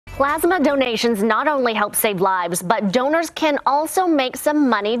Plasma donations not only help save lives, but donors can also make some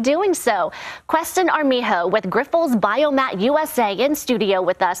money doing so. Queston Armijo with Grifols Biomat USA in studio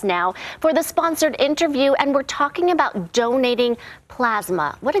with us now for the sponsored interview, and we're talking about donating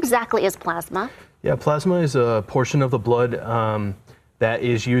plasma. What exactly is plasma? Yeah, plasma is a portion of the blood that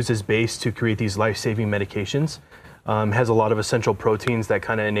is used as base to create these life-saving medications. Has a lot of essential proteins that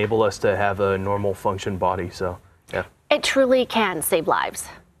kind of enable us to have a normal function body. So, yeah. It truly can save lives.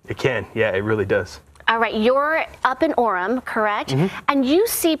 It can, yeah, it really does. All right, you're up in Orem, correct? And you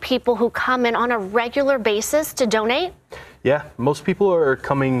see people who come in on a regular basis to donate? Yeah, most people are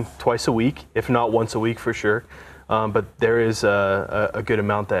coming twice a week, if not once a week for sure. But there is a good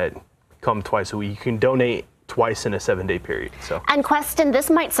amount that come twice a week. You can donate twice in a 7-day period. So. And Queston, this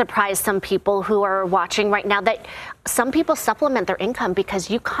might surprise some people who are watching right now that some people supplement their income because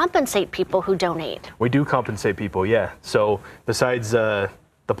you compensate people who donate. We do compensate people, yeah. So besides the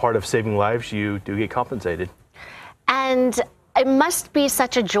part of saving lives, you do get compensated. And it must be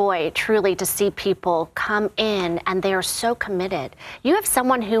such a joy, truly, to see people come in and they are so committed. You have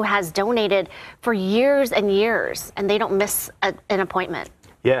someone who has donated for years and years and they don't miss an appointment.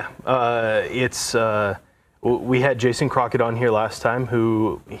 Yeah, we had Jason Crockett on here last time,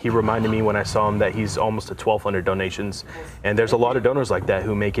 he reminded me when I saw him that he's almost at 1,200 donations. And there's a lot of donors like that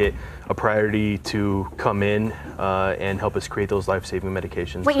who make it a priority to come in and help us create those life-saving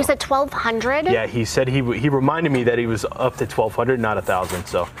medications. Wait, so. You said 1,200? Yeah, he said he reminded me that he was up to 1,200, not 1,000.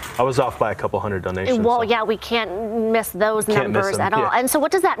 So I was off by a couple hundred donations. Well, so. Yeah, we can't miss those numbers at all. Yeah. And so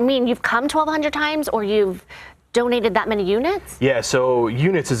what does that mean? You've come 1,200 times or you've donated that many units? Yeah, so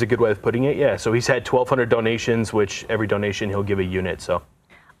units is a good way of putting it. Yeah, so he's had 1,200 donations, which every donation he'll give a unit. So.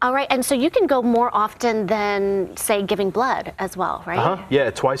 All right, and so you can go more often than, say, giving blood as well, right? Yeah,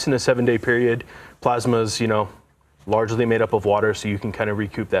 twice in a 7-day period. Plasma's, largely made up of water, so you can kind of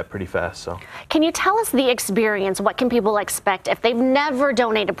recoup that pretty fast. So. Can you tell us the experience? What can people expect if they've never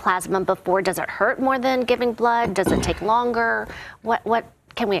donated plasma before? Does it hurt more than giving blood? Does it take longer? What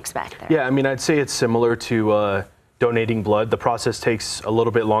can we expect there? Yeah, I mean, I'd say it's similar to donating blood. The process takes a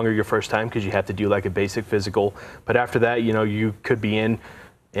little bit longer your first time because you have to do like a basic physical. But after that, you could be in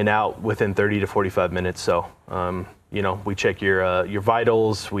and out within 30 to 45 minutes. So, we check your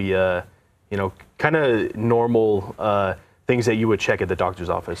vitals. We, kind of normal things that you would check at the doctor's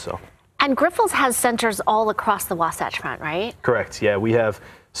office. So. And Grifols has centers all across the Wasatch Front, right? Correct. Yeah, we have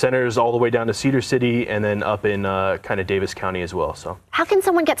centers all the way down to Cedar City and then up in kind of Davis County as well. So. How can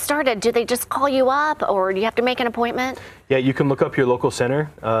someone get started? Do they just call you up or do you have to make an appointment? Yeah, you can look up your local center,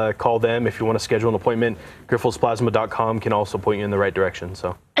 call them if you want to schedule an appointment. GrifolsPlasma.com can also point you in the right direction.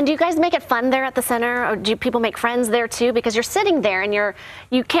 So. And do you guys make it fun there at the center, or do people make friends there too? Because you're sitting there and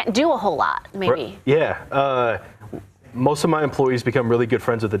you can't do a whole lot, maybe. Yeah. Most of my employees become really good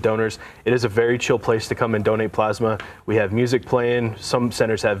friends with the donors. It is a very chill place to come and donate plasma. We have music playing. Some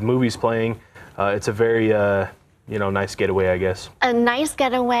centers have movies playing. It's a very, nice getaway, I guess. A nice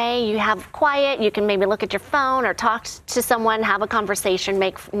getaway. You have quiet. You can maybe look at your phone or talk to someone, have a conversation,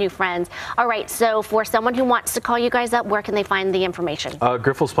 make new friends. All right. So for someone who wants to call you guys up, where can they find the information?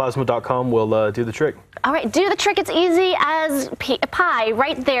 GrifolsPlasma.com will do the trick. All right. Do the trick. It's easy as pie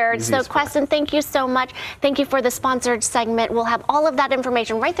right there. Easy so Queston, thank you so much. Thank you for the sponsored segment. We'll have all of that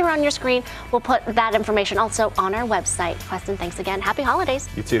information right there on your screen. We'll put that information also on our website. Queston, thanks again. Happy holidays.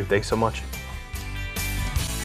 You too. Thanks so much.